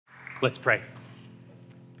Let's pray.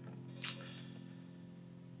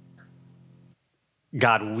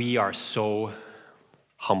 God, we are so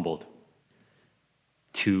humbled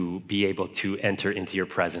to be able to enter into your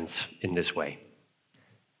presence in this way.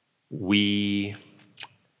 I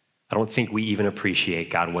don't think we even appreciate,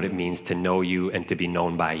 God, what it means to know you and to be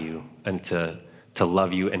known by you and to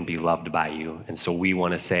love you and be loved by you. And so we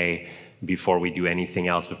want to say, before we do anything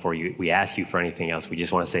else, before we ask you for anything else, we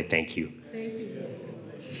just want to say thank you. Thank you.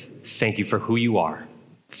 Thank you for who you are.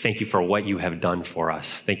 Thank you for what you have done for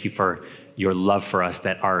us. Thank you for your love for us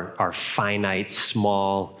that our finite,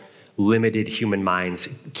 small, limited human minds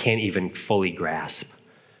can't even fully grasp.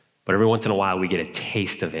 But every once in a while, we get a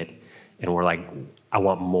taste of it, and we're like, I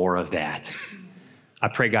want more of that. I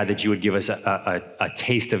pray, God, that you would give us a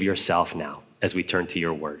taste of yourself now as we turn to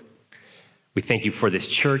your word. We thank you for this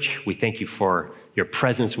church. We thank you for your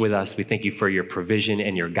presence with us. We thank you for your provision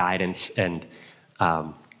and your guidance, and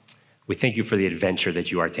we thank you for the adventure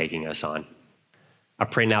that you are taking us on. I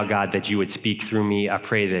pray now, God, that you would speak through me. I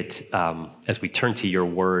pray that as we turn to your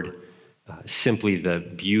word, simply the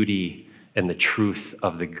beauty and the truth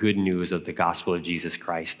of the good news of the gospel of Jesus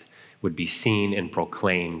Christ would be seen and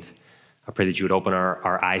proclaimed. I pray that you would open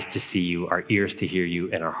our eyes to see you, our ears to hear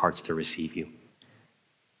you, and our hearts to receive you.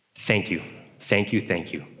 Thank you. Thank you.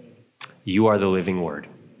 Thank you. You are the living word.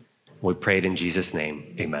 We pray it in Jesus'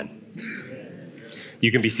 name. Amen.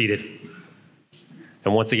 You can be seated.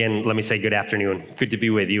 And once again, let me say good afternoon. Good to be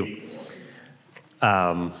with you.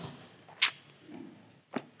 Was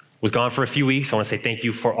gone for a few weeks. I want to say thank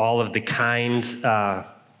you for all of the kind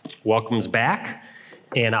welcomes back.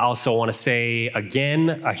 And I also want to say,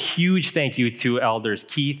 again, a huge thank you to Elders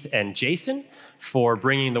Keith and Jason for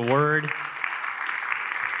bringing the word.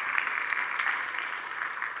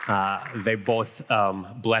 They both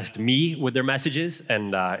blessed me with their messages,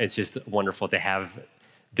 and it's just wonderful to have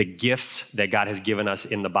the gifts that God has given us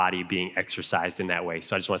in the body being exercised in that way.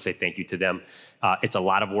 So I just want to say thank you to them. It's a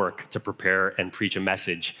lot of work to prepare and preach a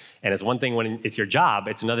message. And it's one thing when it's your job,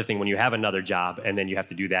 it's another thing when you have another job and then you have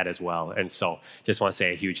to do that as well. And so just want to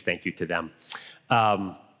say a huge thank you to them.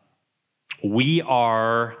 We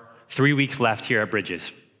are 3 weeks left here at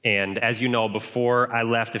Bridges. And as you know, before I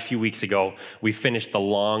left a few weeks ago, we finished the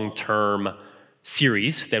long-term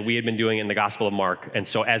series that we had been doing in the Gospel of Mark. And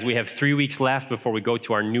so as we have 3 weeks left before we go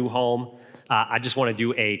to our new home, I just want to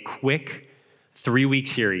do a quick 3-week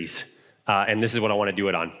series. And this is what I want to do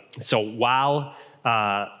it on. So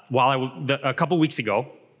a couple weeks ago,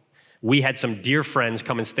 we had some dear friends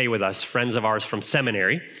come and stay with us, friends of ours from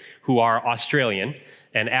seminary who are Australian.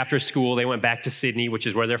 And after school, they went back to Sydney, which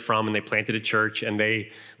is where they're from, and they planted a church, and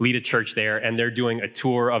they lead a church there, and they're doing a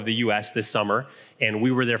tour of the U.S. this summer, and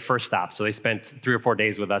we were their first stop. So they spent 3 or 4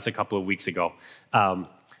 days with us a couple of weeks ago.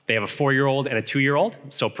 They have a 4-year-old and a 2-year-old,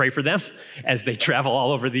 so pray for them as they travel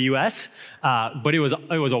all over the U.S. But it was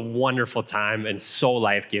a wonderful time and so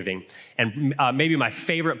life-giving. And maybe my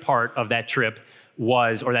favorite part of that trip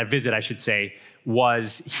was, or that visit, I should say,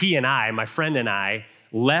 was he and I, my friend and I,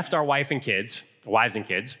 left our wives and kids.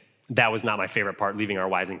 That was not my favorite part, leaving our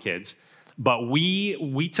wives and kids. But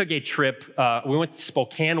we took a trip. We went to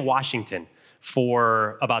Spokane, Washington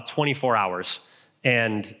for about 24 hours.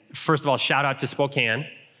 And first of all, shout out to Spokane.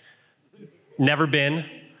 Never been.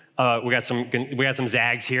 We got some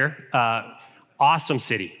Zags here. Awesome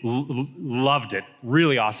city. Loved it.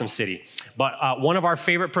 Really awesome city. But one of our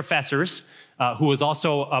favorite professors, who was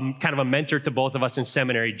also kind of a mentor to both of us in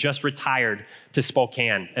seminary, just retired to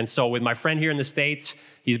Spokane. And so with my friend here in the States,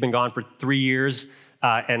 he's been gone for 3 years,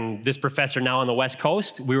 and this professor now on the West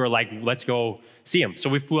Coast, we were like, let's go see him. So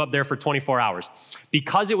we flew up there for 24 hours.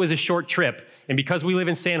 Because it was a short trip, and because we live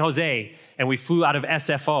in San Jose, and we flew out of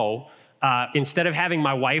SFO, instead of having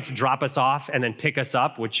my wife drop us off and then pick us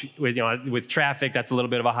up, which with traffic, that's a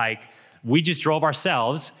little bit of a hike, we just drove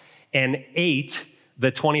ourselves and ate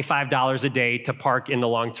the $25 a day to park in the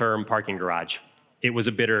long-term parking garage. It was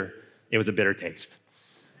a bitter taste.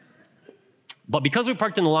 But because we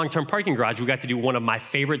parked in the long-term parking garage, we got to do one of my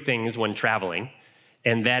favorite things when traveling,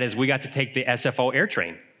 and that is we got to take the SFO air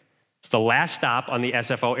train. It's the last stop on the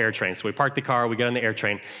SFO air train. So we park the car, we get on the air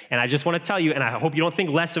train, and I just want to tell you, and I hope you don't think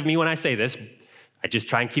less of me when I say this, I just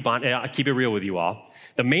try and keep it real with you all.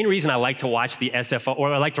 The main reason I like to watch the SFO,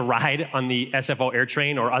 or I like to ride on the SFO air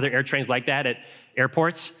train or other air trains like that at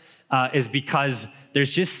airports, is because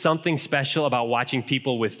there's just something special about watching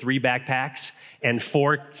people with 3 backpacks and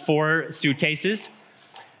four suitcases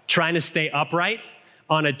trying to stay upright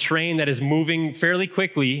on a train that is moving fairly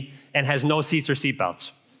quickly and has no seats or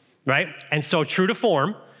seatbelts, right? And so true to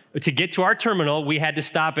form, to get to our terminal, we had to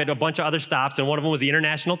stop at a bunch of other stops, and one of them was the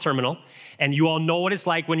international terminal. And you all know what it's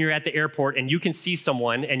like when you're at the airport and you can see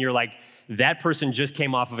someone and you're like, that person just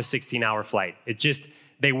came off of a 16-hour flight.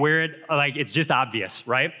 They wear it like it's just obvious,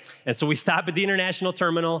 right? And so we stop at the international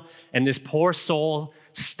terminal, and this poor soul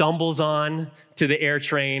stumbles on to the air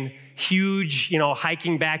train, huge,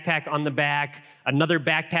 hiking backpack on the back, another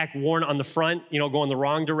backpack worn on the front, going the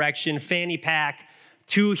wrong direction, fanny pack,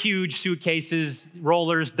 2 huge suitcases,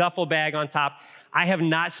 rollers, duffel bag on top. I have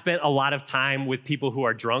not spent a lot of time with people who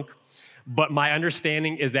are drunk, but my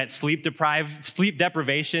understanding is that sleep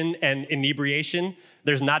deprivation and inebriation,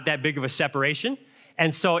 there's not that big of a separation.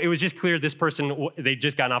 And so it was just clear this person, they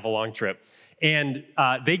just gotten off a long trip. And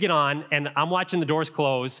they get on, and I'm watching the doors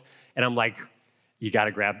close, and I'm like, you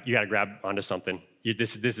gotta grab onto something.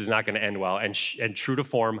 This is not gonna end well. And true to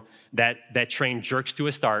form, that train jerks to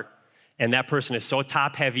a start, and that person is so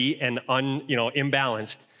top heavy and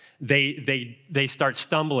imbalanced, they start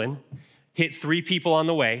stumbling, hit 3 people on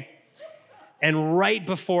the way, and right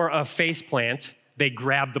before a face plant, they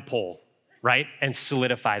grab the pole, right, and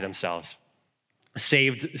solidify themselves.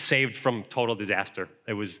 Saved from total disaster.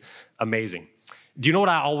 It was amazing. Do you know what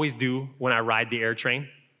I always do when I ride the air train?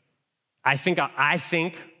 I think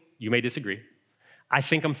you may disagree. I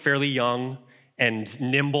think I'm fairly young and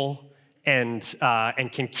nimble and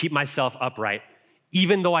can keep myself upright.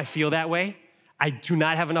 Even though I feel that way, I do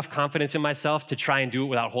not have enough confidence in myself to try and do it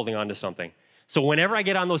without holding on to something. So whenever I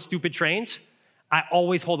get on those stupid trains, I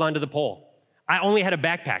always hold on to the pole. I only had a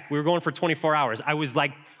backpack. We were going for 24 hours. I was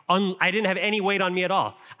like, I didn't have any weight on me at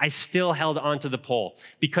all. I still held onto the pole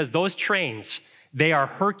because those trains, they are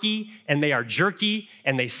herky and they are jerky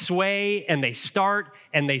and they sway and they start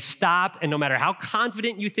and they stop. And no matter how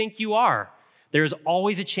confident you think you are, there's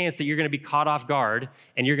always a chance that you're going to be caught off guard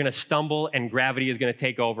and you're going to stumble and gravity is going to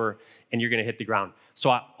take over and you're going to hit the ground. So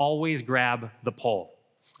I always grab the pole.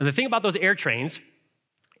 And the thing about those air trains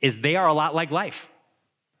is they are a lot like life.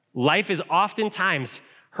 Life is oftentimes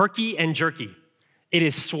herky and jerky. It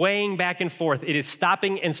is swaying back and forth. It is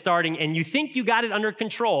stopping and starting, and you think you got it under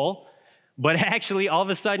control, but actually all of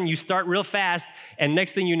a sudden you start real fast, and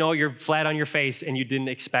next thing you know, you're flat on your face and you didn't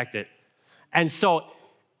expect it. And so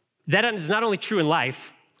that is not only true in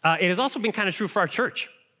life, it has also been kind of true for our church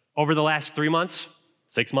over the last 3 months,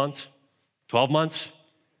 6 months, 12 months,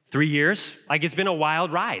 3 years. Like, it's been a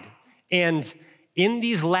wild ride. And in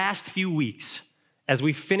these last few weeks, as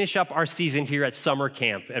we finish up our season here at summer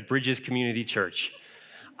camp at Bridges Community Church,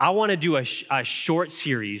 I want to do a short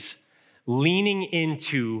series leaning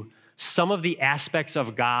into some of the aspects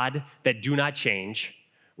of God that do not change,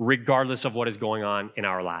 regardless of what is going on in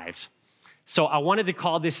our lives. So I wanted to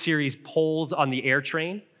call this series Poles on the Air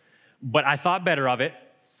Train, but I thought better of it,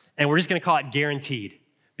 and we're just going to call it Guaranteed.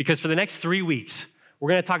 Because for the next 3 weeks, we're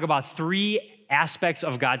going to talk about 3 aspects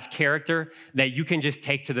of God's character that you can just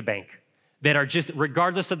take to the bank, that are just,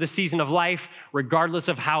 regardless of the season of life, regardless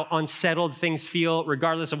of how unsettled things feel,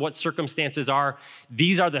 regardless of what circumstances are,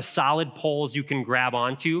 these are the solid poles you can grab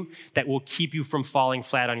onto that will keep you from falling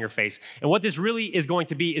flat on your face. And what this really is going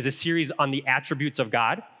to be is a series on the attributes of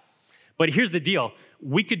God. But here's the deal.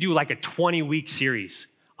 We could do like a 20-week series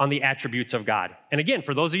on the attributes of God. And again,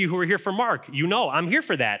 for those of you who are here for Mark, you know I'm here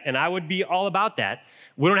for that, and I would be all about that.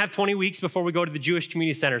 We don't have 20 weeks before we go to the Jewish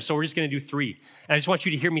Community Center, so we're just going to do 3. And I just want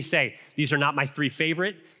you to hear me say, these are not my 3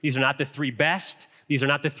 favorite. These are not the 3 best. These are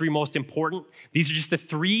not the 3 most important. These are just the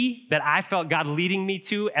 3 that I felt God leading me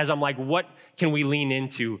to as I'm like, what can we lean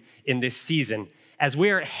into in this season? As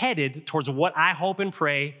we're headed towards what I hope and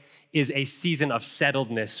pray is a season of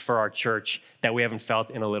settledness for our church that we haven't felt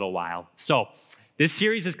in a little while. So this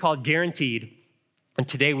series is called Guaranteed, and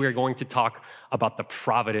today we are going to talk about the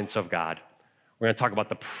providence of God. We're going to talk about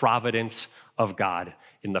the providence of God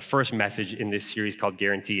in the first message in this series called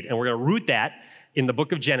Guaranteed, and we're going to root that in the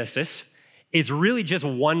book of Genesis. It's really just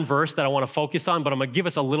one verse that I want to focus on, but I'm going to give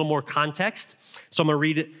us a little more context. So I'm going to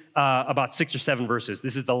read about 6 or 7 verses.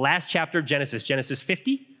 This is the last chapter of Genesis, Genesis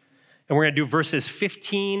 50, and we're going to do verses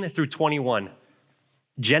 15 through 21.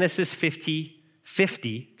 Genesis 50,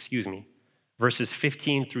 verses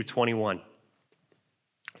 15 through 21.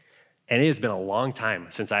 And it has been a long time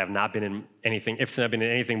since I have not been in anything, if I've been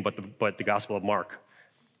in anything but the Gospel of Mark.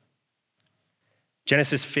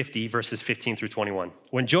 Genesis 50, verses 15 through 21.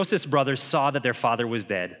 When Joseph's brothers saw that their father was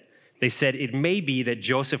dead, they said, "It may be that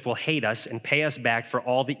Joseph will hate us and pay us back for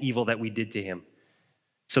all the evil that we did to him."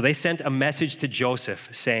 So they sent a message to Joseph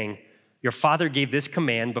saying, "Your father gave this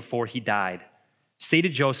command before he died. Say to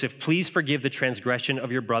Joseph, please forgive the transgression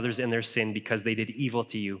of your brothers and their sin because they did evil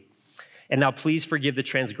to you. And now please forgive the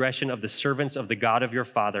transgression of the servants of the God of your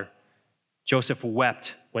father." Joseph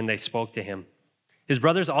wept when they spoke to him. His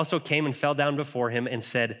brothers also came and fell down before him and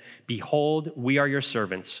said, "Behold, we are your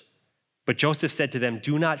servants." But Joseph said to them,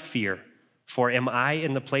 "Do not fear, for am I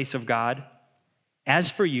in the place of God? As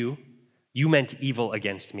for you, you meant evil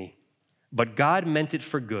against me, but God meant it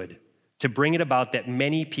for good, to bring it about that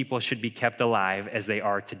many people should be kept alive as they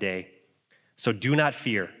are today. So do not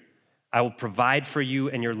fear. I will provide for you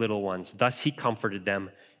and your little ones." Thus he comforted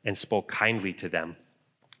them and spoke kindly to them.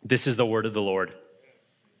 This is the word of the Lord.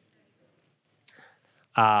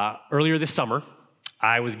 Earlier this summer,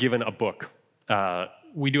 I was given a book.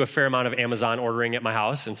 We do a fair amount of Amazon ordering at my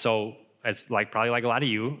house, and so it's probably like a lot of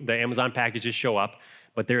you, the Amazon packages show up,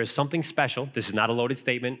 but there is something special. This is not a loaded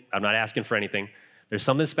statement. I'm not asking for anything. There's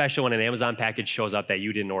something special when an Amazon package shows up that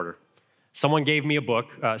you didn't order. Someone gave me a book,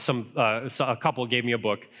 a couple gave me a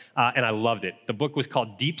book, and I loved it. The book was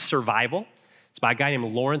called Deep Survival. It's by a guy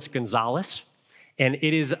named Lawrence Gonzalez, and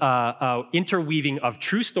it is a interweaving of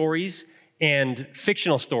true stories and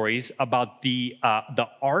fictional stories about the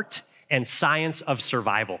art and science of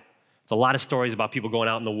survival. It's a lot of stories about people going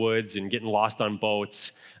out in the woods and getting lost on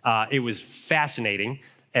boats. It was fascinating,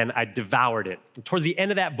 and I devoured it. Towards the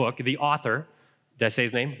end of that book, the author, did I say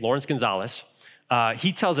his name? Lawrence Gonzalez,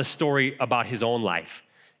 he tells a story about his own life.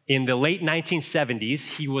 In the late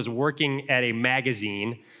 1970s, he was working at a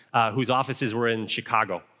magazine whose offices were in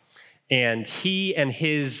Chicago. And he and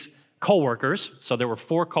his coworkers, so there were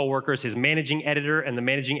 4 coworkers, his managing editor and the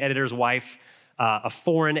managing editor's wife, a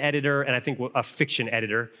foreign editor, and I think a fiction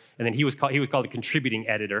editor, and then he was called a contributing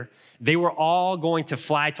editor. They were all going to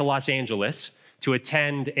fly to Los Angeles to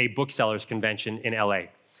attend a booksellers convention in LA.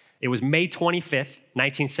 It was May 25th,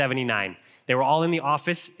 1979. They were all in the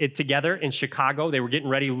office together in Chicago. They were getting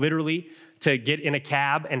ready literally to get in a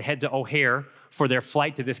cab and head to O'Hare for their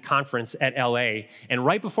flight to this conference at LA. And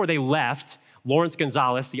right before they left, Lawrence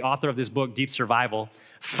Gonzalez, the author of this book, Deep Survival,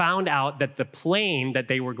 found out that the plane that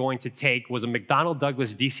they were going to take was a McDonnell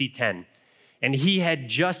Douglas DC-10. And he had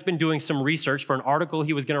just been doing some research for an article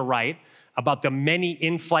he was going to write about the many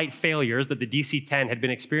in-flight failures that the DC-10 had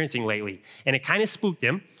been experiencing lately. And it kind of spooked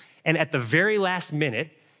him. And at the very last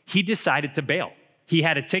minute, he decided to bail. He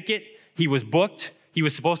had a ticket. He was booked. He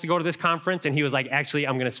was supposed to go to this conference. And he was like, actually,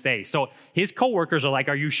 I'm going to stay. So his coworkers are like,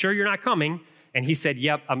 are you sure you're not coming? And he said,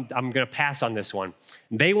 yep, I'm going to pass on this one.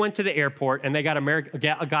 They went to the airport, and they got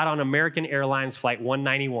on American Airlines Flight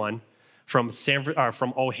 191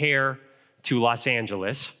 from O'Hare to Los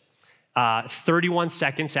Angeles. 31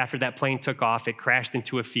 seconds after that plane took off, it crashed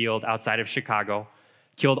into a field outside of Chicago,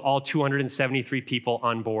 killed all 273 people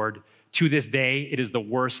on board. To this day, it is the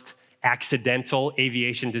worst accidental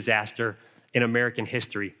aviation disaster in American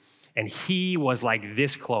history. And he was like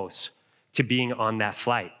this close to being on that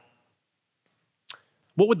flight.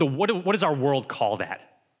 What does our world call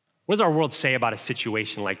that? What does our world say about a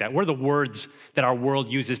situation like that? What are the words that our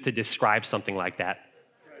world uses to describe something like that?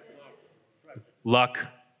 Luck,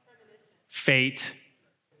 fate,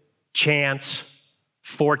 chance,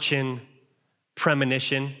 fortune,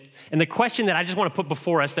 premonition. And the question that I just want to put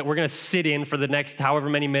before us that we're going to sit in for the next however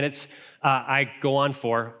many minutes I go on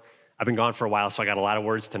for, I've been gone for a while, so I got a lot of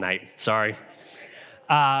words tonight, sorry,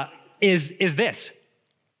 is this.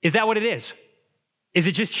 Is that what it is? Is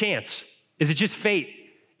it just chance? Is it just fate?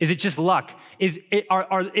 Is it just luck? Is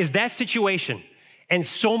that situation and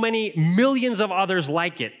so many millions of others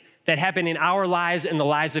like it that happen in our lives and the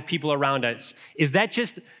lives of people around us, is that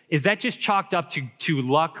just chalked up to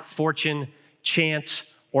luck, fortune, chance,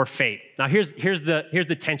 or fate? Now here's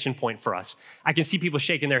the tension point for us. I can see people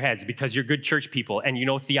shaking their heads because you're good church people and you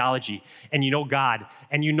know theology and you know God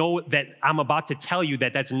and you know that I'm about to tell you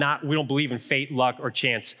that we don't believe in fate, luck, or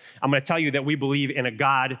chance. I'm going to tell you that we believe in a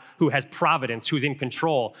God who has providence, who's in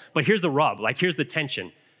control. But here's the rub, here's the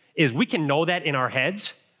tension, is we can know that in our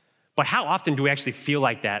heads, but how often do we actually feel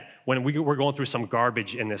like that when we're going through some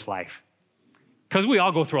garbage in this life? Because we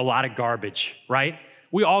all go through a lot of garbage, right?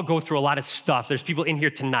 We all go through a lot of stuff. There's people in here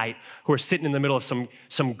tonight who are sitting in the middle of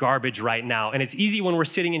some garbage right now. And it's easy when we're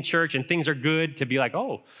sitting in church and things are good to be like,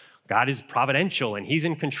 oh, God is providential and he's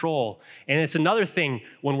in control. And it's another thing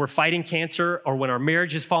when we're fighting cancer or when our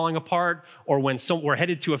marriage is falling apart or when we're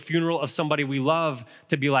headed to a funeral of somebody we love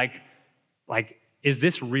to be like, is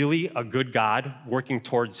this really a good God working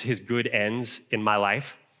towards his good ends in my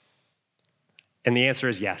life? And the answer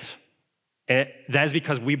is yes. And that is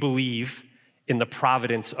because we believe in the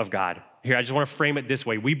providence of God. Here, I just want to frame it this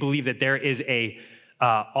way. We believe that there is a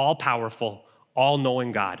all-powerful,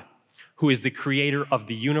 all-knowing God who is the creator of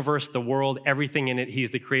the universe, the world, everything in it. He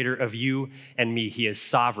is the creator of you and me. He is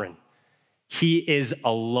sovereign. He is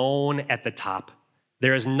alone at the top.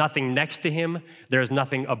 There is nothing next to him. There is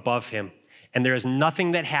nothing above him. And there is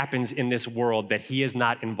nothing that happens in this world that he is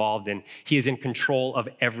not involved in. He is in control of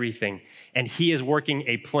everything. And he is working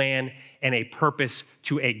a plan and a purpose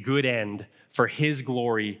to a good end for his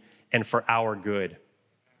glory and for our good.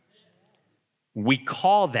 We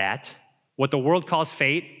call that what the world calls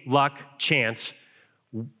fate, luck, chance.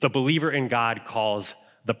 The believer in God calls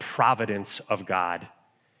the providence of God.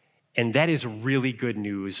 And that is really good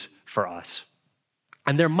news for us.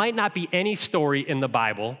 And there might not be any story in the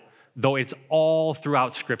Bible, though it's all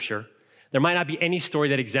throughout Scripture, there might not be any story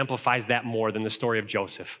that exemplifies that more than the story of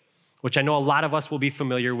Joseph, which I know a lot of us will be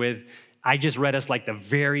familiar with. I just read us like the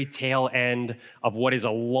very tail end of what is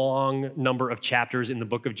a long number of chapters in the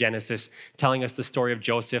book of Genesis, telling us the story of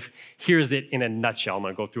Joseph. Here's it in a nutshell. I'm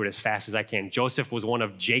going to go through it as fast as I can. Joseph was one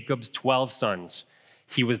of Jacob's 12 sons.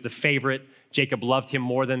 He was the favorite. Jacob loved him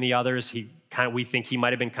more than the others. We think he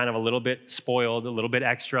might have been kind of a little bit spoiled, a little bit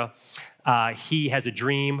extra. He has a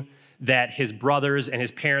dream that his brothers and his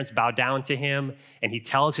parents bow down to him, and he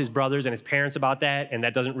tells his brothers and his parents about that, and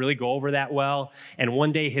that doesn't really go over that well. And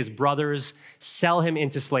one day his brothers sell him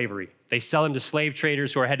into slavery. They sell him to slave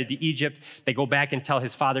traders who are headed to Egypt. They go back and tell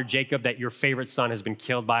his father Jacob that your favorite son has been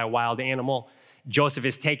killed by a wild animal. Joseph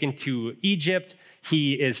is taken to Egypt.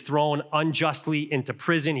 He is thrown unjustly into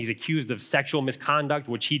prison. He's accused of sexual misconduct,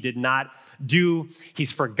 which he did not do.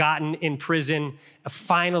 He's forgotten in prison.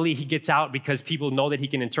 Finally, he gets out because people know that he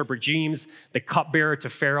can interpret dreams. The cupbearer to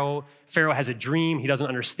Pharaoh. Pharaoh has a dream. He doesn't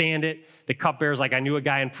understand it. The cupbearer's like, I knew a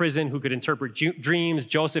guy in prison who could interpret dreams.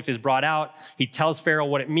 Joseph is brought out. He tells Pharaoh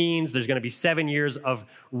what it means. There's going to be 7 years of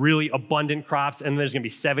really abundant crops, and there's going to be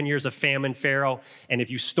 7 years of famine, Pharaoh. And if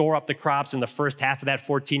you store up the crops in the first half of that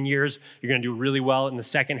 14 years, you're going to do really well in the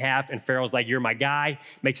second half. And Pharaoh's like, you're my guy.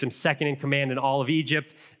 Makes him second in command in all of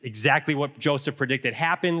Egypt. Exactly what Joseph predicted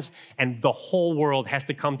happens. And the whole world has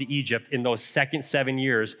to come to Egypt in those second 7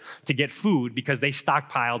 years to get food because they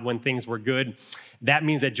stockpiled when things were good. That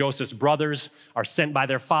means that Joseph's brothers are sent by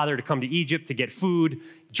their father to come to Egypt to get food.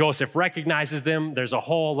 Joseph recognizes them. There's a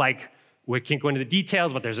whole we can't go into the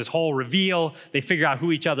details, but there's this whole reveal. They figure out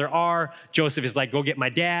who each other are. Joseph is like, go get my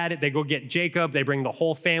dad. They go get Jacob. They bring the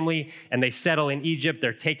whole family, and they settle in Egypt.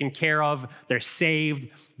 They're taken care of. They're saved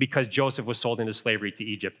because Joseph was sold into slavery to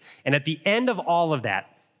Egypt. And at the end of all of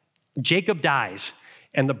that, Jacob dies,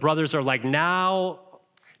 and the brothers are like, now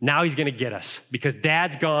he's going to get us because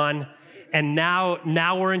dad's gone. And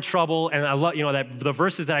now we're in trouble. And I love, that the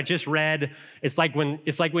verses that I just read. It's like when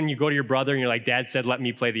you go to your brother and you're like, Dad said, let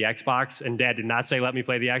me play the Xbox. And Dad did not say, let me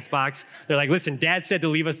play the Xbox. They're like, listen, Dad said to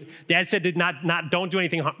leave us. Dad said to don't do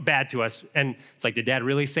anything bad to us. And it's like, did Dad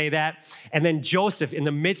really say that? And then Joseph, in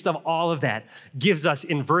the midst of all of that, gives us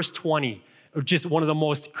in verse 20, just one of the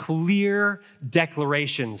most clear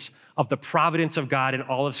declarations of the providence of God in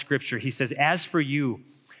all of Scripture. He says, as for you,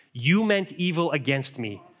 you meant evil against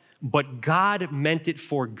me, but God meant it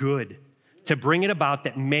for good, to bring it about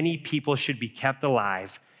that many people should be kept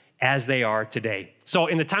alive as they are today. So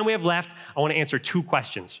in the time we have left, I want to answer two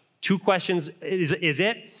questions. Two questions is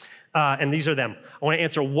it, and these are them. I want to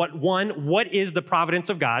answer what is the providence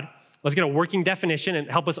of God? Let's get a working definition and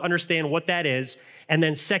help us understand what that is. And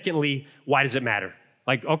then secondly, why does it matter?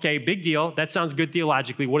 Like, okay, big deal. That sounds good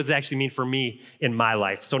theologically. What does it actually mean for me in my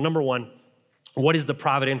life? So number one, what is the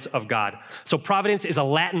providence of God? So providence is a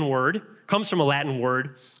Latin word, comes from a Latin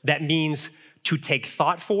word that means to take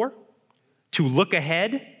thought for, to look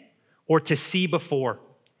ahead, or to see before.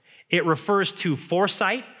 It refers to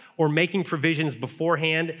foresight or making provisions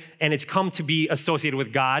beforehand, and it's come to be associated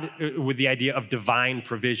with God, with the idea of divine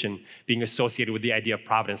provision being associated with the idea of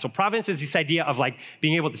providence. So providence is this idea of like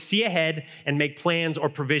being able to see ahead and make plans or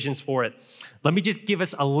provisions for it. Let me just give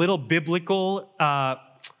us a little biblical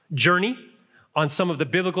journey on some of the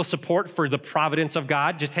biblical support for the providence of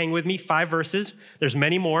God. Just hang with me, 5 verses. There's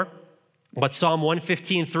many more. But Psalm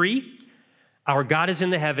 115:3, our God is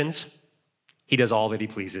in the heavens. He does all that he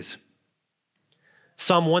pleases.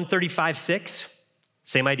 Psalm 135:6,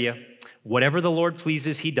 same idea. Whatever the Lord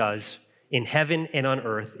pleases, he does in heaven and on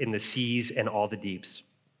earth, in the seas and all the deeps.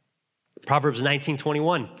 Proverbs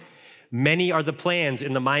 19:21, many are the plans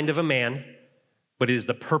in the mind of a man, but it is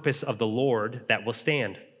the purpose of the Lord that will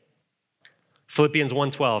stand. Philippians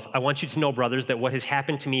 1:12, I want you to know, brothers, that what has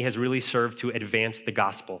happened to me has really served to advance the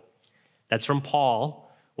gospel. That's from Paul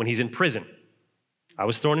when he's in prison. I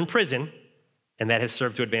was thrown in prison, and that has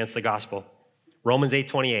served to advance the gospel. Romans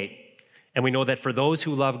 8:28, and we know that for those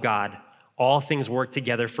who love God, all things work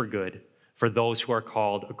together for good, for those who are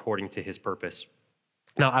called according to his purpose.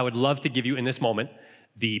 Now, I would love to give you in this moment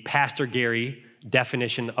the Pastor Gary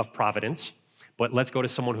definition of providence, but let's go to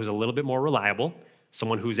someone who's a little bit more reliable.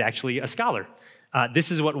 someone who's actually a scholar.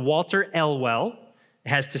 This is what Walter Elwell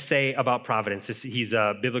has to say about providence. He's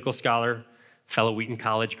a biblical scholar, fellow Wheaton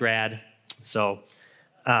College grad, so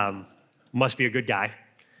must be a good guy.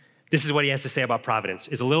 This is what he has to say about providence.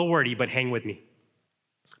 It's a little wordy, but hang with me.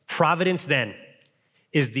 Providence, then,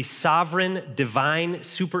 is the sovereign, divine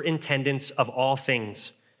superintendence of all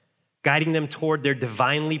things, guiding them toward their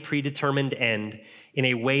divinely predetermined end in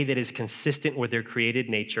a way that is consistent with their created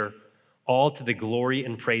nature, all to the glory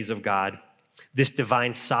and praise of God. This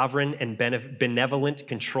divine sovereign and benevolent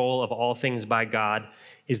control of all things by God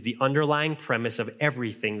is the underlying premise of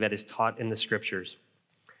everything that is taught in the scriptures.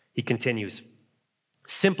 He continues,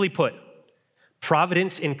 simply put,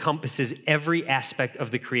 providence encompasses every aspect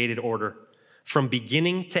of the created order, from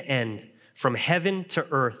beginning to end, from heaven to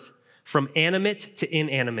earth, from animate to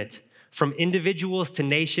inanimate, from individuals to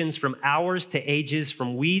nations, from hours to ages,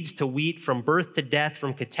 from weeds to wheat, from birth to death,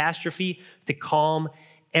 from catastrophe to calm.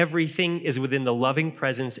 Everything is within the loving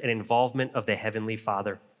presence and involvement of the Heavenly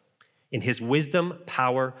Father. In his wisdom,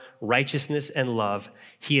 power, righteousness, and love,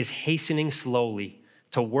 he is hastening slowly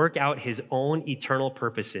to work out his own eternal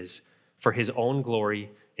purposes for his own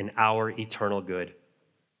glory and our eternal good.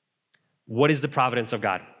 What is the providence of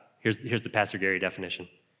God? Here's the Pastor Gary definition.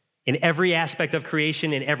 In every aspect of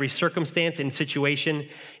creation, in every circumstance and situation,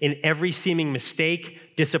 in every seeming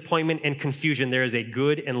mistake, disappointment, and confusion, there is a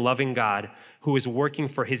good and loving God who is working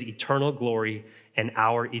for his eternal glory and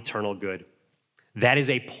our eternal good. That is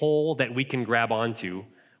a pole that we can grab onto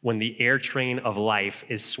when the air train of life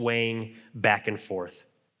is swaying back and forth.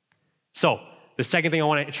 So, the second thing I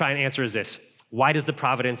want to try and answer is this. Why does the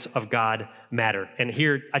providence of God matter? And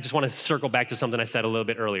here, I just want to circle back to something I said a little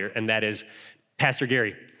bit earlier, and that is, Pastor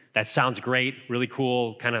Gary, that sounds great, really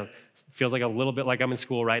cool, kind of feels like a little bit like I'm in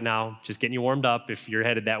school right now, just getting you warmed up if you're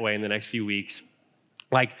headed that way in the next few weeks.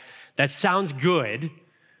 Like, that sounds good,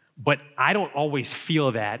 but I don't always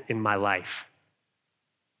feel that in my life.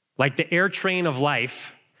 Like the air train of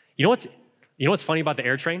life, you know what's funny about the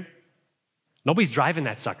air train? Nobody's driving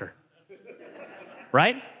that sucker,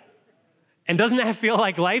 right? And doesn't that feel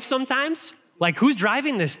like life sometimes? Like, who's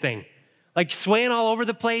driving this thing? Like swaying all over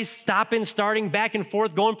the place, stopping, starting, back and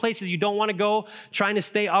forth, going places you don't want to go, trying to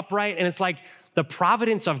stay upright. And it's like the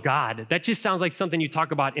providence of God. That just sounds like something you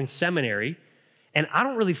talk about in seminary. And I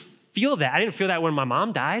don't really feel that. I didn't feel that when my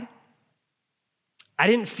mom died. I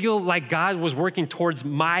didn't feel like God was working towards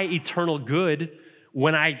my eternal good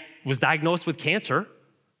when I was diagnosed with cancer.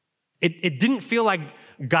 It didn't feel like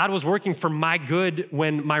God was working for my good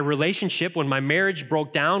when my relationship, when my marriage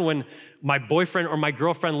broke down, when my boyfriend or my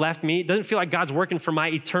girlfriend left me. It doesn't feel like God's working for my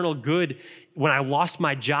eternal good when I lost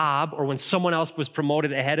my job or when someone else was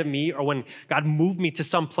promoted ahead of me or when God moved me to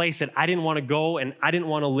some place that I didn't want to go and I didn't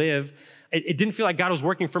want to live. It didn't feel like God was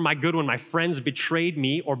working for my good when my friends betrayed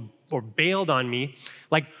me or bailed on me.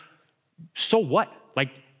 Like, so what? Like,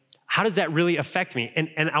 how does that really affect me?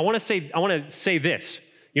 And I want to say this.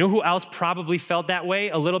 You know who else probably felt that way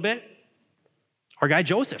a little bit? Our guy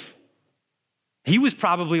Joseph. He was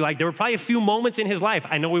probably like, there were probably a few moments in his life.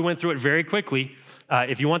 I know we went through it very quickly.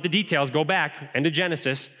 If you want the details, go back, end of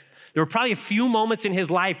Genesis. There were probably a few moments in his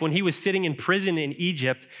life when he was sitting in prison in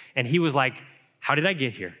Egypt, and he was like, how did I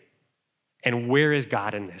get here? And where is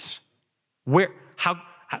God in this?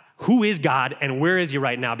 Who is God, and where is he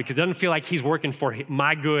right now? Because it doesn't feel like he's working for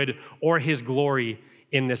my good or his glory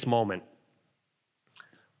in this moment.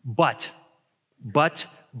 But.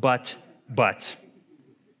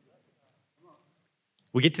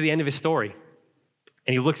 We get to the end of his story,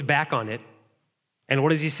 and he looks back on it, and what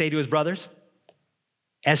does he say to his brothers?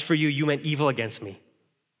 As for you, you meant evil against me,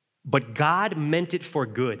 but God meant it for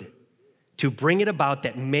good, to bring it about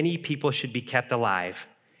that many people should be kept alive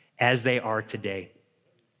as they are today.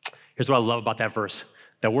 Here's what I love about that verse.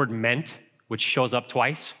 That word meant, which shows up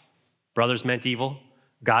twice, brothers meant evil,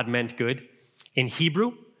 God meant good. In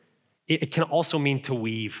Hebrew, it can also mean to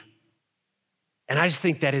weave. And I just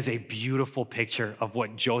think that is a beautiful picture of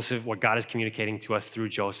what God is communicating to us through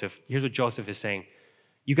Joseph. Here's what Joseph is saying.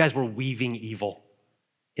 You guys were weaving evil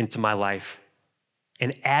into my life.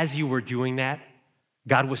 And as you were doing that,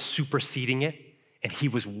 God was superseding it, and he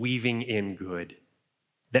was weaving in good,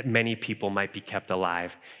 that many people might be kept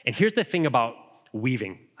alive. And here's the thing about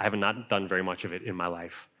weaving. I have not done very much of it in my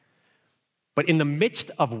life. But in the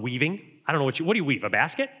midst of weaving, I don't know what do you weave? A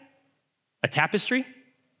basket? A tapestry?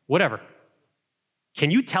 Whatever. Can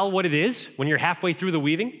you tell what it is when you're halfway through the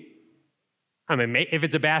weaving? I mean, if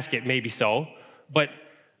it's a basket, maybe so. But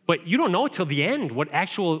you don't know till the end what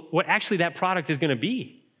actually that product is going to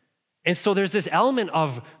be. And so there's this element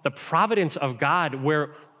of the providence of God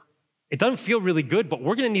where it doesn't feel really good, but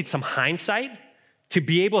we're going to need some hindsight to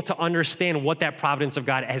be able to understand what that providence of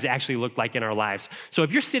God has actually looked like in our lives. So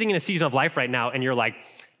if you're sitting in a season of life right now and you're like,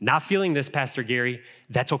 not feeling this, Pastor Gary,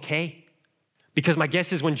 that's okay. Because my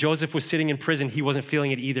guess is when Joseph was sitting in prison, he wasn't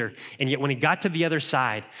feeling it either. And yet when he got to the other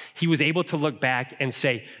side, he was able to look back and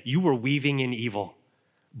say, you were weaving in evil,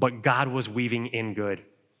 but God was weaving in good.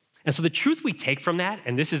 And so the truth we take from that,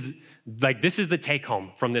 and this is the take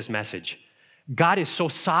home from this message. God is so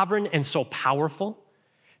sovereign and so powerful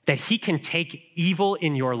that he can take evil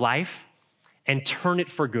in your life and turn it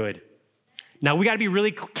for good. Now we got to be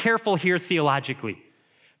really careful here theologically.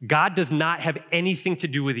 God does not have anything to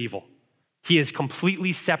do with evil. He is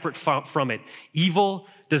completely separate from it. Evil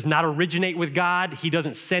does not originate with God. He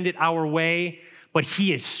doesn't send it our way, but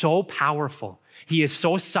he is so powerful. He is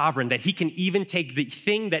so sovereign that he can even take the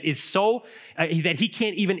thing that is that he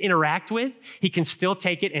can't even interact with. He can still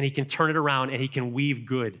take it and he can turn it around and he can weave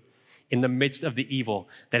good in the midst of the evil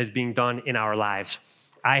that is being done in our lives.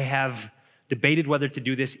 I have debated whether to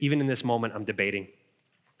do this. Even in this moment, I'm debating.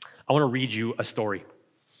 I want to read you a story.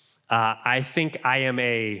 I think I am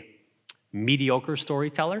a mediocre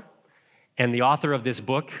storyteller, and the author of this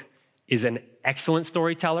book is an excellent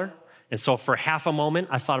storyteller. And so for half a moment,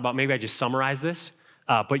 I thought about maybe I just summarize this,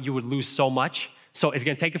 but you would lose so much. So it's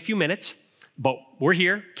going to take a few minutes, but we're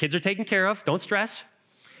here. Kids are taken care of. Don't stress.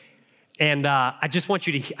 And I just want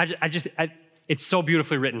you to, it's so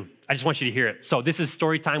beautifully written. I just want you to hear it. So this is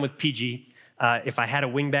story time with PG. If I had a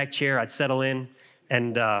wingback chair, I'd settle in.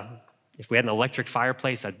 And if we had an electric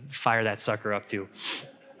fireplace, I'd fire that sucker up too.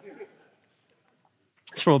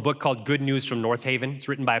 It's from a book called Good News from North Haven. It's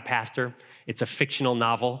written by a pastor. It's a fictional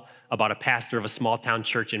novel about a pastor of a small town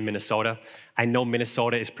church in Minnesota. I know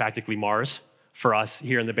Minnesota is practically Mars for us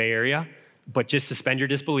here in the Bay Area, but just suspend your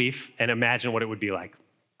disbelief and imagine what it would be like.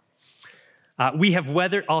 We have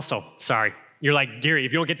weathered, you're like, Gary,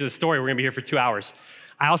 if you don't get to the story, we're gonna be here for 2 hours.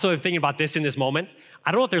 I also am thinking about this in this moment.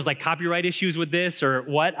 I don't know if there's like copyright issues with this or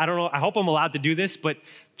what. I don't know. I hope I'm allowed to do this, but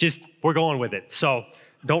just, we're going with it. So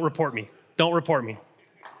don't report me. Don't report me.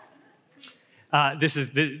 This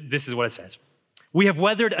is what it says. We have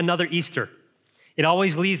weathered another Easter. It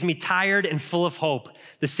always leaves me tired and full of hope,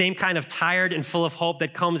 the same kind of tired and full of hope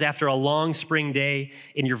that comes after a long spring day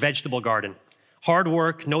in your vegetable garden. Hard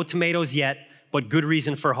work, no tomatoes yet, but good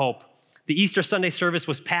reason for hope. The Easter Sunday service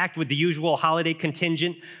was packed with the usual holiday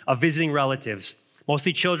contingent of visiting relatives.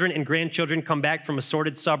 Mostly children and grandchildren come back from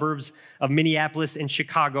assorted suburbs of Minneapolis and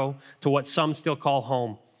Chicago to what some still call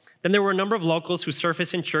home. Then there were a number of locals who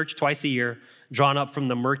surface in church twice a year, drawn up from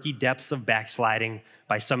the murky depths of backsliding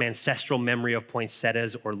by some ancestral memory of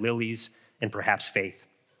poinsettias or lilies and perhaps faith.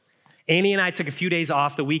 Annie and I took a few days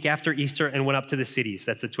off the week after Easter and went up to the cities.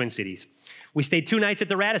 That's the Twin Cities. We stayed 2 nights at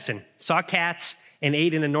the Radisson, saw cats, and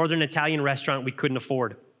ate in a northern Italian restaurant we couldn't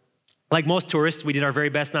afford. Like most tourists, we did our very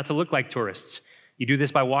best not to look like tourists. You do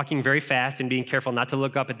this by walking very fast and being careful not to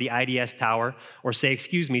look up at the IDS tower or say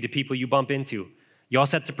excuse me to people you bump into. You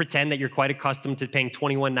also have to pretend that you're quite accustomed to paying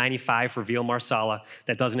 $21.95 for veal marsala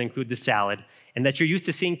that doesn't include the salad, and that you're used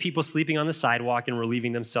to seeing people sleeping on the sidewalk and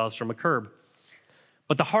relieving themselves from a curb.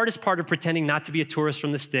 But the hardest part of pretending not to be a tourist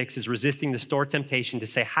from the sticks is resisting the store temptation to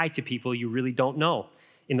say hi to people you really don't know,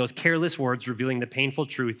 in those careless words revealing the painful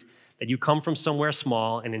truth that you come from somewhere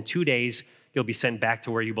small and in 2 days you'll be sent back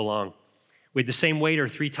to where you belong. We had the same waiter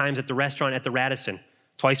 3 times at the restaurant at the Radisson,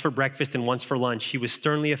 twice for breakfast and once for lunch. He was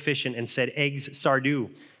sternly efficient and said eggs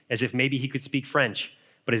sardou, as if maybe he could speak French,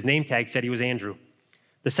 but his name tag said he was Andrew.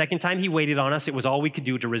 The second time he waited on us, it was all we could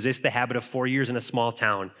do to resist the habit of 4 years in a small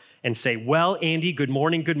town and say, well, Andy, good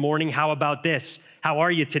morning, how about this? How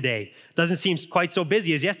are you today? Doesn't seem quite so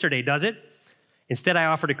busy as yesterday, does it? Instead, I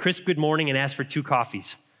offered a crisp good morning and asked for 2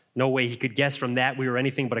 coffees. No way he could guess from that we were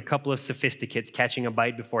anything but a couple of sophisticates catching a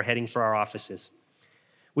bite before heading for our offices.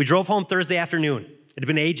 We drove home Thursday afternoon. It had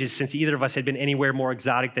been ages since either of us had been anywhere more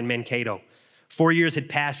exotic than Mankato. 4 years had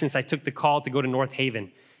passed since I took the call to go to North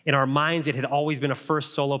Haven. In our minds, it had always been a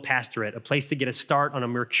first solo pastorate, a place to get a start on a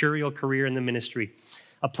mercurial career in the ministry,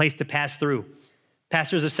 a place to pass through.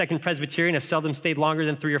 Pastors of Second Presbyterian have seldom stayed longer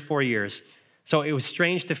than 3 or 4 years. So it was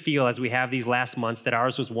strange to feel as we have these last months that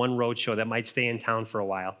ours was one roadshow that might stay in town for a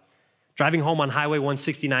while. Driving home on Highway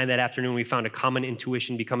 169 that afternoon, we found a common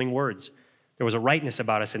intuition becoming words. There was a rightness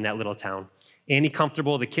about us in that little town. Annie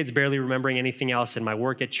comfortable, the kids barely remembering anything else, and my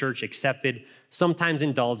work at church accepted, sometimes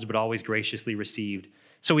indulged, but always graciously received.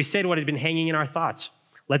 So we said what had been hanging in our thoughts.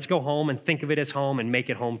 Let's go home and think of it as home and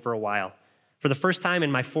make it home for a while. For the first time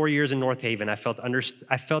in my 4 years in North Haven, I felt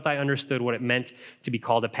I understood what it meant to be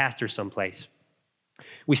called a pastor someplace.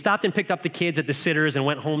 We stopped and picked up the kids at the Sitters and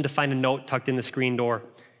went home to find a note tucked in the screen door.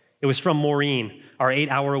 It was from Maureen, our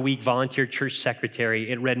 8-hour-a-week volunteer church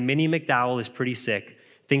secretary. It read, Minnie McDowell is pretty sick.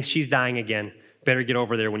 Thinks she's dying again. Better get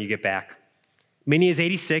over there when you get back. Minnie is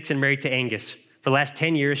 86 and married to Angus. For the last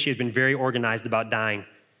 10 years, she has been very organized about dying.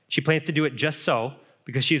 She plans to do it just so,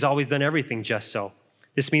 because she's always done everything just so.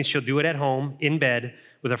 This means she'll do it at home, in bed,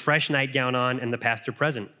 with a fresh nightgown on and the pastor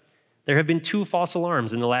present. There have been 2 false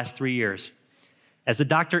alarms in the last 3 years. As the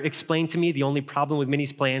doctor explained to me, the only problem with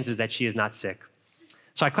Minnie's plans is that she is not sick.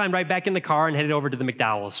 So I climbed right back in the car and headed over to the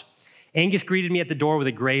McDowells. Angus greeted me at the door with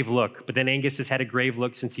a grave look, but then Angus has had a grave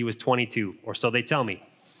look since he was 22, or so they tell me.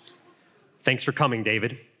 Thanks for coming,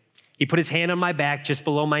 David. He put his hand on my back just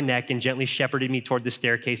below my neck and gently shepherded me toward the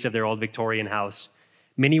staircase of their old Victorian house.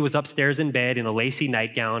 Minnie was upstairs in bed in a lacy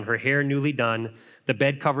nightgown, her hair newly done, the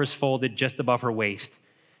bed covers folded just above her waist.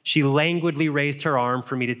 She languidly raised her arm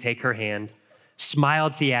for me to take her hand,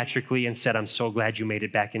 smiled theatrically, and said, I'm so glad you made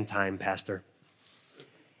it back in time, Pastor.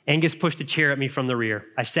 Angus pushed a chair at me from the rear.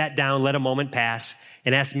 I sat down, let a moment pass,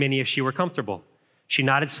 and asked Minnie if she were comfortable. She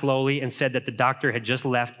nodded slowly and said that the doctor had just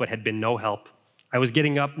left but had been no help. I was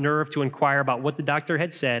getting up nerve to inquire about what the doctor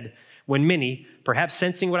had said when Minnie, perhaps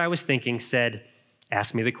sensing what I was thinking, said,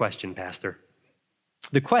 Ask me the question, Pastor.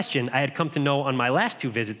 The question I had come to know on my last 2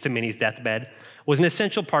 visits to Minnie's deathbed was an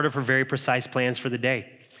essential part of her very precise plans for the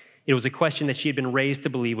day. It was a question that she had been raised to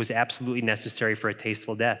believe was absolutely necessary for a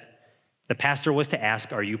tasteful death. The pastor was to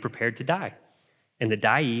ask, Are you prepared to die? And the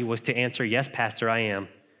dyee was to answer, Yes, Pastor, I am.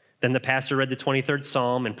 Then the pastor read the 23rd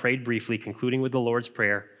Psalm and prayed briefly, concluding with the Lord's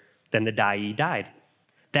Prayer. Then the dyee died.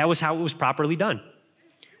 That was how it was properly done.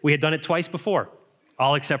 We had done it twice before,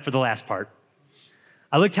 all except for the last part.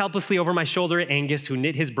 I looked helplessly over my shoulder at Angus, who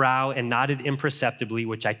knit his brow and nodded imperceptibly,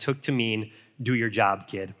 which I took to mean, Do your job,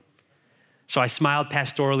 kid. So I smiled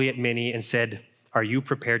pastorally at Minnie and said, Are you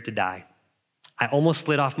prepared to die? I almost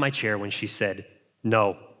slid off my chair when she said,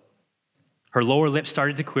 No. Her lower lip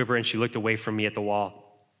started to quiver and she looked away from me at the wall.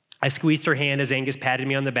 I squeezed her hand as Angus patted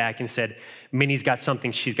me on the back and said, Minnie's got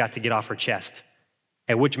something she's got to get off her chest.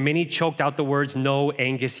 At which Minnie choked out the words, No,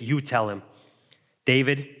 Angus, you tell him.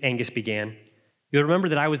 David, Angus began, you'll remember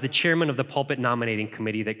that I was the chairman of the pulpit nominating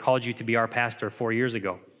committee that called you to be our pastor 4 years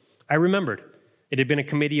ago. I remembered. It had been a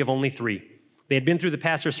committee of only 3. They had been through the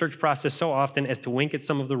pastor search process so often as to wink at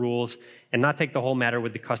some of the rules and not take the whole matter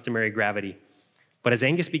with the customary gravity. But as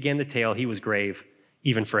Angus began the tale, he was grave,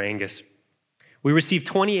 even for Angus. We received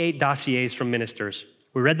 28 dossiers from ministers.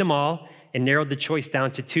 We read them all and narrowed the choice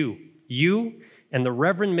down to 2, you and the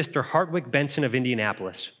Reverend Mr. Hartwick Benson of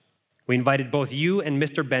Indianapolis. We invited both you and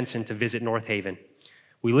Mr. Benson to visit North Haven.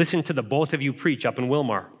 We listened to the both of you preach up in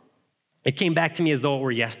Wilmar. It came back to me as though it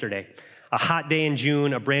were yesterday. A hot day in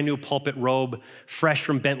June, a brand new pulpit robe, fresh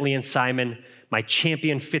from Bentley and Simon, my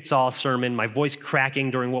champion fits-all sermon, my voice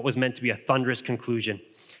cracking during what was meant to be a thunderous conclusion.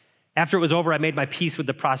 After it was over, I made my peace with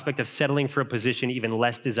the prospect of settling for a position even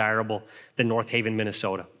less desirable than North Haven,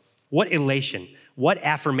 Minnesota. What elation, what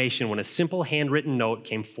affirmation when a simple handwritten note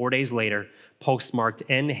came 4 days later, postmarked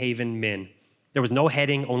N. Haven, Min. There was no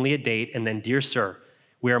heading, only a date, and then, Dear Sir,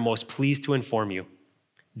 we are most pleased to inform you.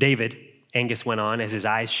 David, Angus went on as his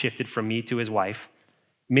eyes shifted from me to his wife.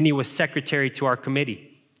 Minnie was secretary to our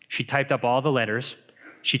committee. She typed up all the letters.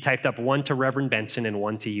 She typed up one to Reverend Benson and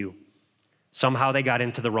one to you. Somehow they got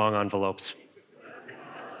into the wrong envelopes.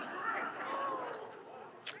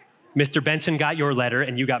 Mr. Benson got your letter,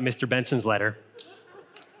 and you got Mr. Benson's letter.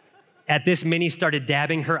 At this, Minnie started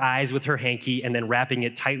dabbing her eyes with her hanky and then wrapping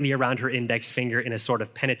it tightly around her index finger in a sort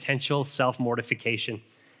of penitential self-mortification.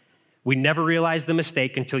 We never realized the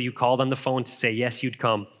mistake until you called on the phone to say, yes, you'd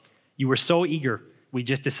come. You were so eager, we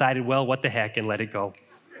just decided, well, what the heck, and let it go.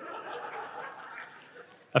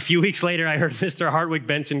 A few weeks later, I heard Mr. Hartwick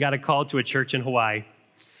Benson got a call to a church in Hawaii.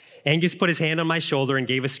 Angus put his hand on my shoulder and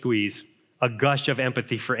gave a squeeze, a gush of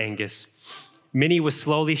empathy for Angus. Minnie was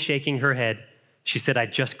slowly shaking her head. She said, I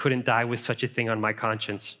just couldn't die with such a thing on my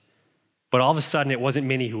conscience. But all of a sudden, it wasn't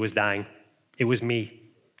Minnie who was dying. It was me.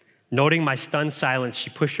 Noting my stunned silence, she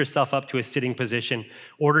pushed herself up to a sitting position,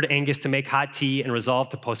 ordered Angus to make hot tea, and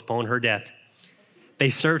resolved to postpone her death. They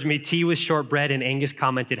served me tea with shortbread, and Angus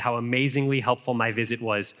commented how amazingly helpful my visit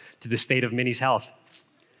was to the state of Minnie's health.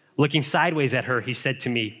 Looking sideways at her, he said to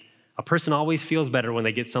me, a person always feels better when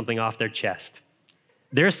they get something off their chest.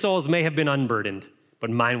 Their souls may have been unburdened, but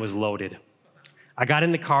mine was loaded. I got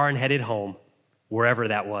in the car and headed home, wherever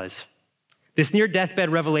that was. This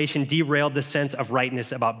near-deathbed revelation derailed the sense of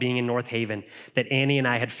rightness about being in North Haven that Annie and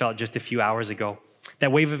I had felt just a few hours ago.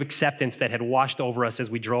 That wave of acceptance that had washed over us as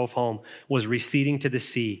we drove home was receding to the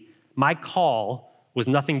sea. My call was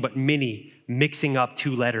nothing but Minnie mixing up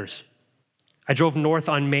 2 letters. I drove north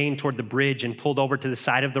on Main toward the bridge and pulled over to the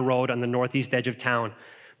side of the road on the northeast edge of town.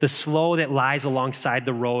 The slough that lies alongside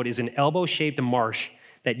the road is an elbow-shaped marsh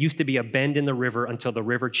that used to be a bend in the river until the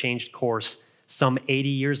river changed course some 80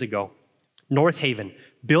 years ago. North Haven,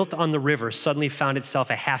 built on the river, suddenly found itself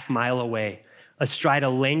a half mile away, astride a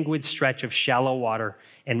languid stretch of shallow water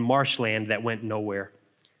and marshland that went nowhere.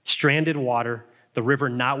 Stranded water, the river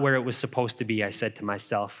not where it was supposed to be, I said to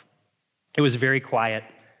myself. It was very quiet.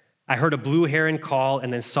 I heard a blue heron call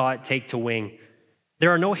and then saw it take to wing.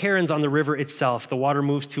 There are no herons on the river itself. The water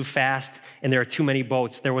moves too fast and there are too many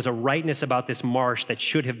boats. There was a rightness about this marsh that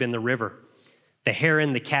should have been the river. The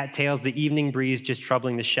heron, the cattails, the evening breeze just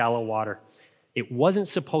troubling the shallow water. It wasn't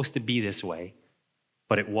supposed to be this way,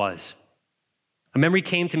 but it was. A memory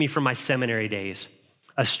came to me from my seminary days.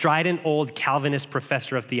 A strident old Calvinist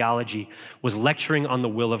professor of theology was lecturing on the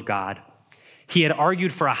will of God. He had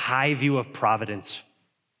argued for a high view of providence.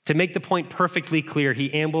 To make the point perfectly clear,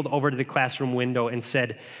 he ambled over to the classroom window and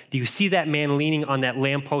said, "Do you see that man leaning on that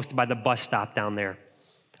lamppost by the bus stop down there?"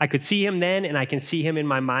 I could see him then, and I can see him in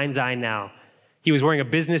my mind's eye now. He was wearing a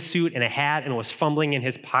business suit and a hat and was fumbling in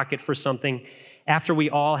his pocket for something. After we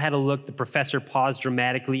all had a look, the professor paused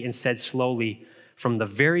dramatically and said slowly, "From the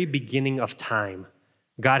very beginning of time,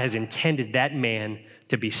 God has intended that man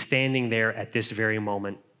to be standing there at this very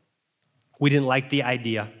moment." We didn't like the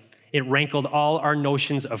idea. It rankled all our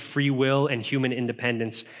notions of free will and human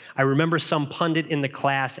independence. I remember some pundit in the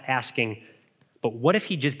class asking, "But what if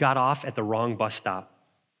he just got off at the wrong bus stop?"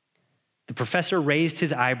 The professor raised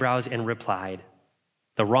his eyebrows and replied,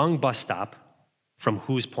 "The wrong bus stop, from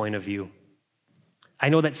whose point of view?" I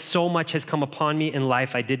know that so much has come upon me in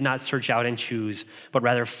life I did not search out and choose, but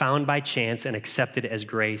rather found by chance and accepted as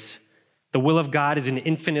grace. The will of God is an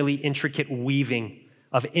infinitely intricate weaving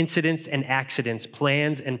of incidents and accidents,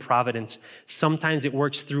 plans and providence. Sometimes it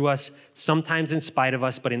works through us, sometimes in spite of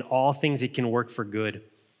us, but in all things it can work for good.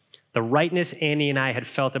 The rightness Annie and I had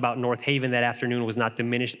felt about North Haven that afternoon was not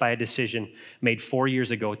diminished by a decision made 4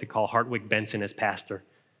 years ago to call Hartwig Benson as pastor.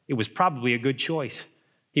 It was probably a good choice.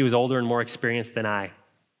 He was older and more experienced than I.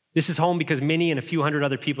 This is home because Minnie and a few hundred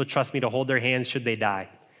other people trust me to hold their hands should they die.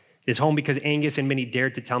 It is home because Angus and Minnie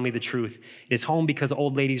dared to tell me the truth. It is home because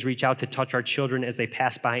old ladies reach out to touch our children as they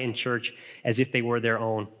pass by in church as if they were their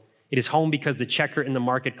own. It is home because the checker in the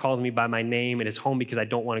market calls me by my name. It is home because I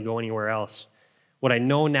don't want to go anywhere else. What I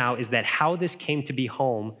know now is that how this came to be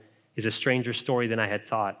home is a stranger story than I had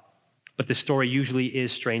thought. But the story usually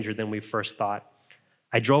is stranger than we first thought.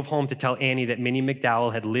 I drove home to tell Annie that Minnie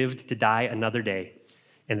McDowell had lived to die another day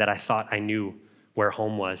and that I thought I knew where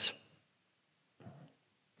home was.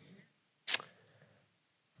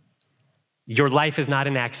 Your life is not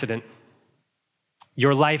an accident.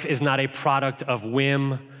 Your life is not a product of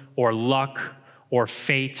whim or luck or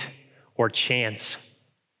fate or chance.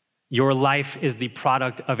 Your life is the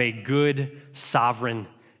product of a good, sovereign,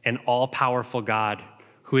 and all-powerful God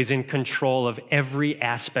who is in control of every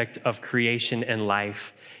aspect of creation and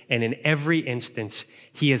life. And in every instance,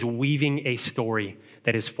 he is weaving a story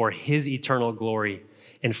that is for his eternal glory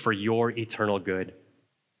and for your eternal good.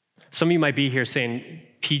 Some of you might be here saying,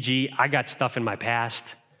 "PG, I got stuff in my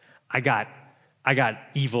past. I got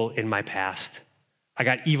evil in my past. I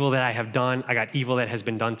got evil that I have done. I got evil that has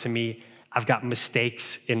been done to me. I've got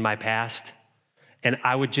mistakes in my past." And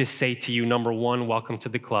I would just say to you, number one, welcome to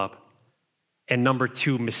the club. And number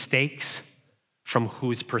two, mistakes from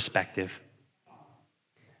whose perspective?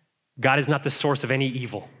 God is not the source of any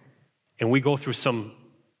evil. And we go through some,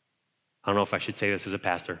 I don't know if I should say this as a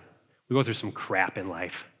pastor, we go through some crap in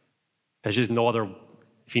life. There's just no other,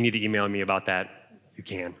 if you need to email me about that, you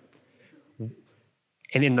can.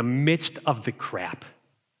 And in the midst of the crap,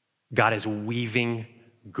 God is weaving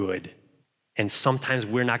good. And sometimes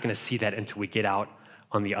we're not going to see that until we get out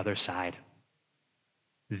on the other side.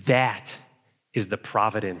 That is the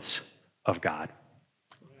providence of God.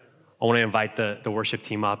 I want to invite the worship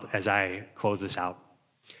team up as I close this out.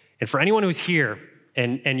 And for anyone who's here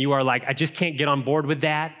and you are like, "I just can't get on board with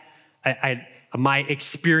that. My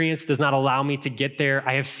experience does not allow me to get there.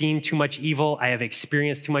 I have seen too much evil. I have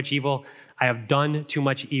experienced too much evil. I have done too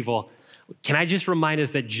much evil." Can I just remind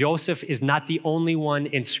us that Joseph is not the only one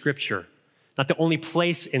in Scripture, not the only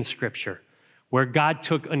place in Scripture where God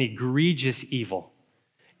took an egregious evil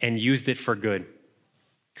and used it for good.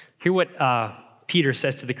 Hear what Peter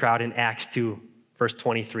says to the crowd in Acts 2, verse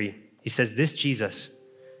 23. He says, "This Jesus,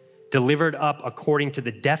 delivered up according to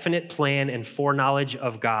the definite plan and foreknowledge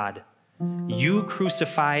of God, you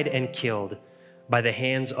crucified and killed by the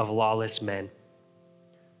hands of lawless men."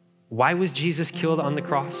 Why was Jesus killed on the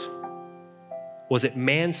cross? Was it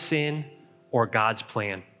man's sin or God's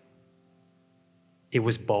plan? It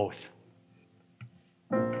was both.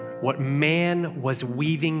 What man was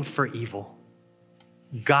weaving for evil,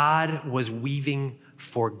 God was weaving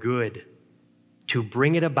for good to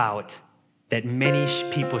bring it about that many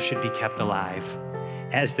people should be kept alive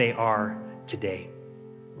as they are today.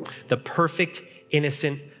 The perfect,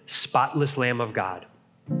 innocent, spotless Lamb of God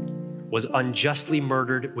was unjustly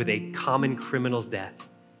murdered with a common criminal's death.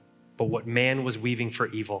 But what man was weaving for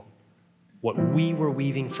evil, what we were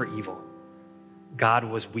weaving for evil, God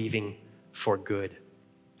was weaving for good.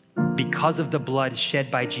 Because of the blood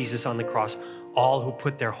shed by Jesus on the cross, all who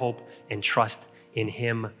put their hope and trust in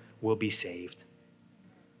him will be saved.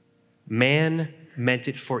 Man meant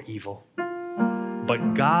it for evil,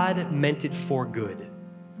 but God meant it for good,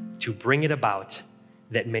 to bring it about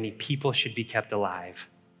that many people should be kept alive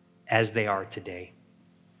as they are today.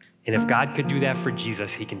 And if God could do that for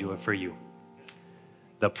Jesus, he can do it for you.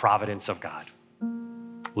 The providence of God.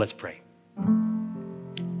 Let's pray.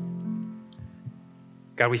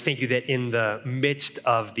 God, we thank you that in the midst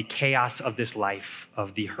of the chaos of this life,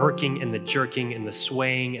 of the herking and the jerking and the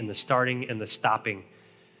swaying and the starting and the stopping,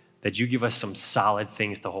 that you give us some solid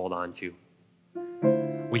things to hold on to.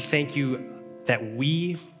 We thank you that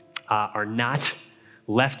we are not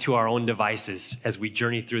left to our own devices as we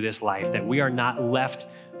journey through this life, that we are not left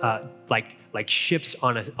like ships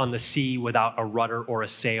on the sea without a rudder or a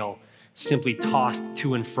sail, simply tossed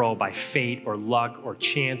to and fro by fate or luck or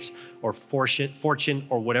chance or fortune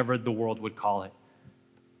or whatever the world would call it.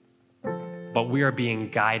 But we are being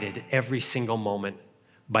guided every single moment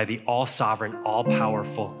by the all-sovereign,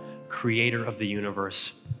 all-powerful creator of the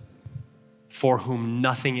universe, for whom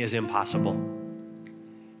nothing is impossible.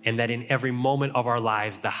 And that in every moment of our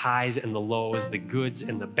lives, the highs and the lows, the goods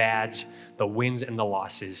and the bads, the wins and the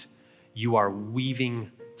losses, you are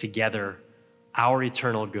weaving together our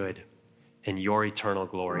eternal good and your eternal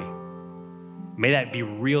glory. May that be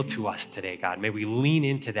real to us today, God. May we lean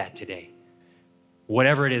into that today.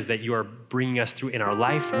 Whatever it is that you are bringing us through in our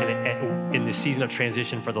life and in the season of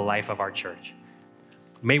transition for the life of our church.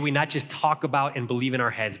 May we not just talk about and believe in our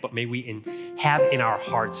heads, but may we have in our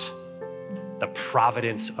hearts the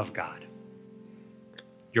providence of God.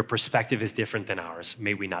 Your perspective is different than ours.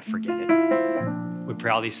 May we not forget it. We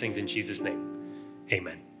pray all these things in Jesus' name.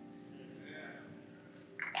 Amen.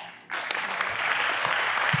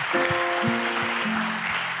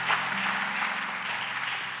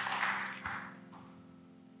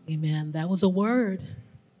 Amen. That was a word.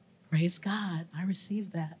 Praise God. I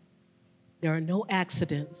received that. There are no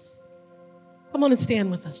accidents. Come on and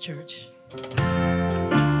stand with us, church.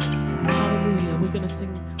 Hallelujah. We're going to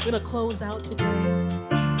sing. We're going to close out today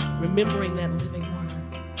remembering that living word.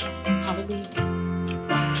 Hallelujah.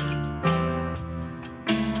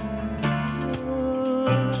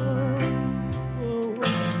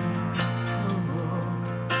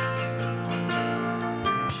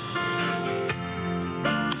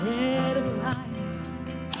 Bread of life,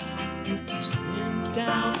 sent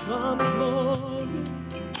down from glory.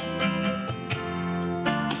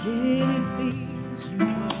 Many things you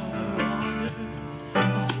were on earth, a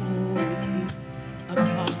holy king, a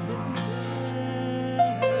carpenter.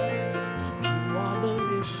 You are the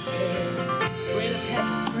living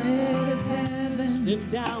bread of heaven,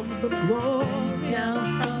 sent down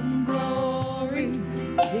from glory.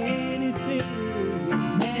 Many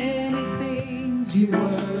things you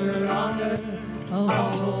were on earth, a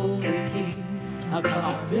holy king, a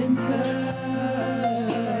carpenter.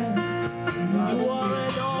 You are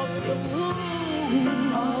an awesome ruler,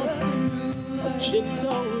 a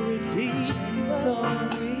gentle redeemer.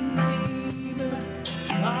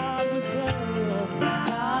 God with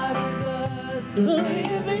us, the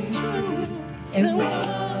living truth, and what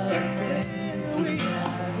we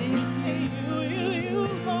have in you,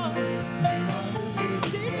 Lord.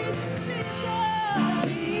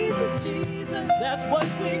 Jesus, that's what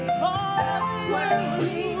we call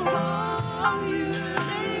you.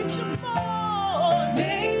 Nature born,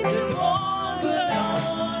 but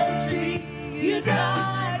on a tree, you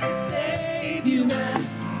died to save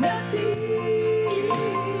humanity.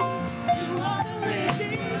 You are the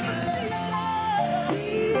living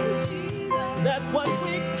Jesus. That's what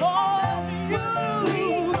we call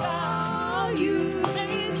you.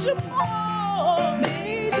 Nature born,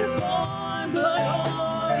 but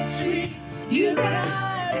on a tree, you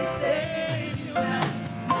died to save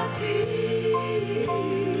humanity.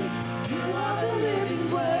 You are the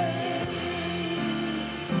living word.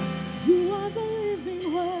 You are the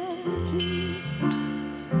living word.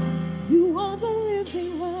 You are the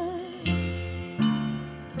living word.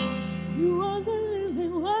 You are the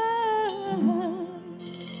living word.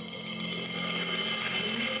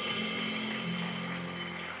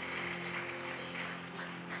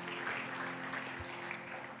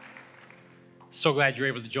 So glad you're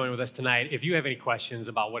able to join with us tonight. If you have any questions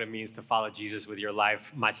about what it means to follow Jesus with your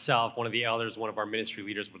life, myself, one of the elders, one of our ministry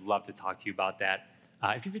leaders would love to talk to you about that.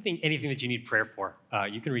 If you think anything that you need prayer for,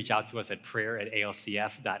 you can reach out to us at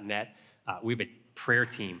prayer@alcf.net. We have a prayer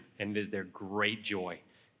team, and it is their great joy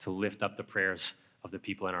to lift up the prayers of the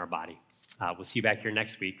people in our body. We'll see you back here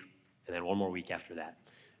next week, and then one more week after that.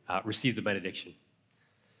 Receive the benediction.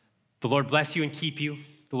 The Lord bless you and keep you.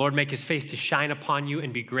 The Lord make his face to shine upon you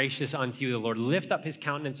and be gracious unto you. The Lord lift up his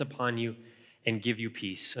countenance upon you and give you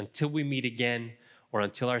peace until we meet again or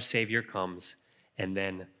until our Savior comes, and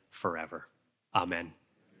then forever. Amen.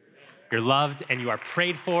 You're loved and you are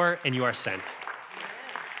prayed for and you are sent.